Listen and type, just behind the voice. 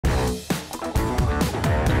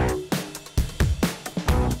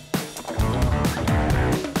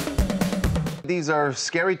these are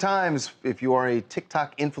scary times if you are a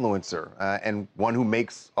TikTok influencer and one who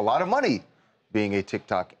makes a lot of money being a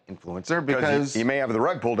TikTok influencer, because you may have the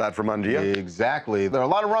rug pulled out from under you. Exactly. There are a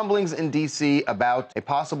lot of rumblings in D.C. about a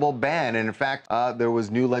possible ban, and in fact, there was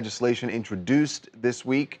new legislation introduced this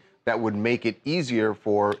week that would make it easier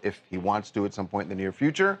for, if he wants to at some point in the near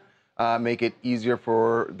future, make it easier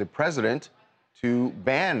for the president to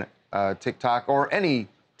ban TikTok or any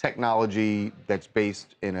technology that's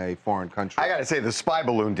based in a foreign country. I got to say, the spy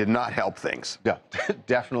balloon did not help things. Yeah,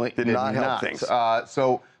 definitely did not help things.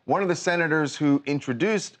 So one of the senators who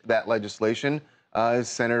introduced that legislation is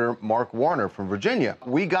Senator Mark Warner from Virginia.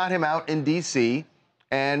 We got him out in D.C.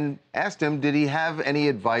 and asked him, did he have any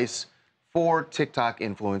advice for TikTok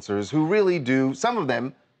influencers who really do, some of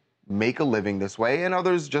them make a living this way, and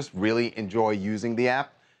others just really enjoy using the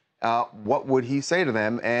app. What would he say to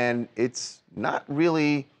them? And it's not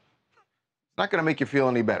really, it's not going to make you feel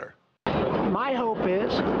any better. My hope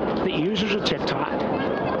is that users of TikTok,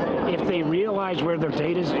 if they realize where their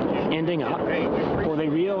data is ending up, or they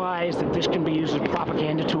realize that this can be used as a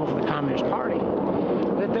propaganda tool for the Communist Party,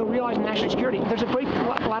 that they'll realize national security. There's a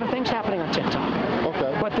lot of things happening on TikTok.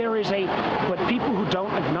 Okay. But but people who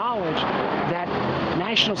don't acknowledge that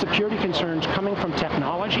national security concerns coming from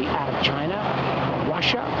technology out of China, or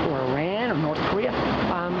Russia, or Iran, or North Korea,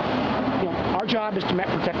 our job is to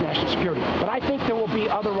protect national security. But I think there will be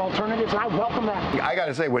other alternatives, and I welcome that. I got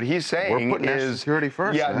to say, what he's saying We're putting is national security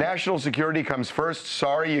first. Yeah, man. National security comes first.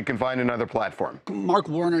 Sorry, you can find another platform. Mark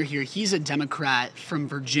Warner here, he's a Democrat from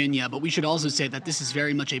Virginia, but we should also say that this is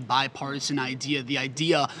very much a bipartisan idea. The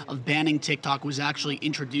idea of banning TikTok was actually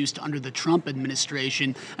introduced under the Trump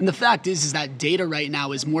administration. And the fact is that data right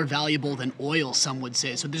now is more valuable than oil, some would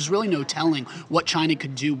say. So there's really no telling what China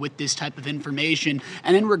could do with this type of information.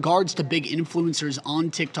 And in regards to big influencers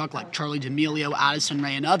on TikTok like Charli D'Amelio, Addison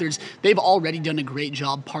Rae, and others, they've already done a great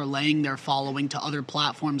job parlaying their following to other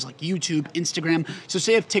platforms like YouTube, Instagram. So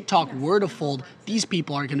say if TikTok were to fold, these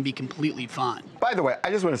people are going to be completely fine. By the way, I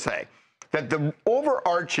just want to say that the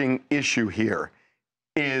overarching issue here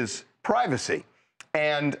is privacy.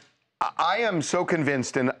 And I am so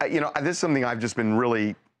convinced, and this is something I've just been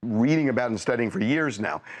really reading about and studying for years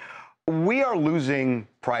now. We are losing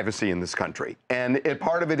privacy in this country, and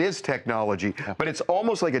part of it is technology, but it's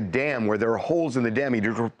almost like a dam where there are holes in the dam.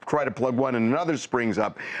 You try to plug one and another springs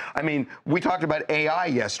up. I mean, we talked about AI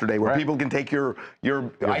yesterday, where people can take your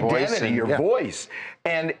identity, your voice,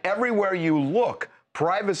 and everywhere you look,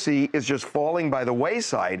 privacy is just falling by the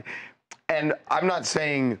wayside. And I'm not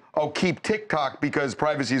saying, oh, keep TikTok because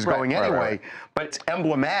privacy is going anyway, but it's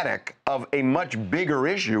emblematic of a much bigger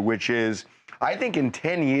issue, which is, I think in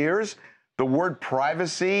 10 years, the word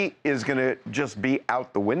privacy is going to just be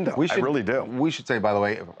out the window. I really do. We should say, by the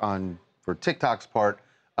way, for TikTok's part,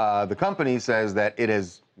 the company says that it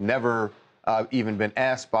has never even been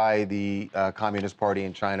asked by the Communist Party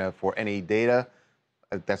in China for any data.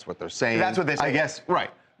 That's what they're saying. That's what they say. I guess,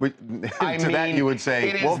 right. That you would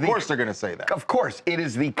say, well, of course they're going to say that. Of course. It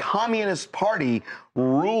is the Communist Party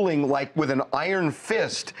ruling like with an iron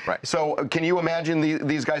fist. Right. So can you imagine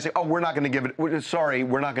these guys say, oh, we're not going to give it, sorry,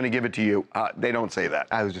 we're not going to give it to you. They don't say that.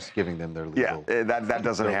 I was just giving them their legal. Yeah, that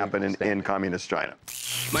doesn't happen in Communist China.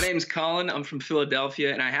 My name's Colin. I'm from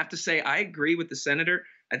Philadelphia, and I have to say I agree with the senator.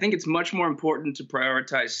 I think it's much more important to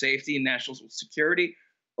prioritize safety and national security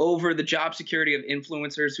over the job security of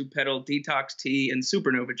influencers who peddle detox tea and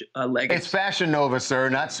supernova leggings. It's Fashion Nova, sir,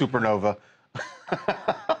 not Supernova.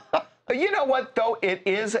 You know what, though? It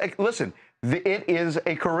is, listen, it is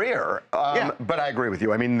a career. But I agree with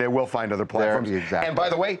you. I mean, they will find other platforms. Exactly. And by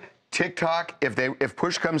the way, TikTok, if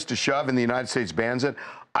push comes to shove and the United States bans it,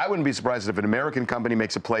 I wouldn't be surprised if an American company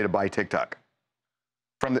makes a play to buy TikTok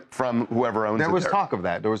from whoever owns it. There was talk of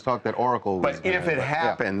that. There was talk that Oracle was. But if it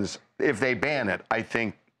happens, if they ban it, I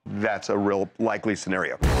think that's a real likely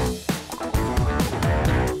scenario.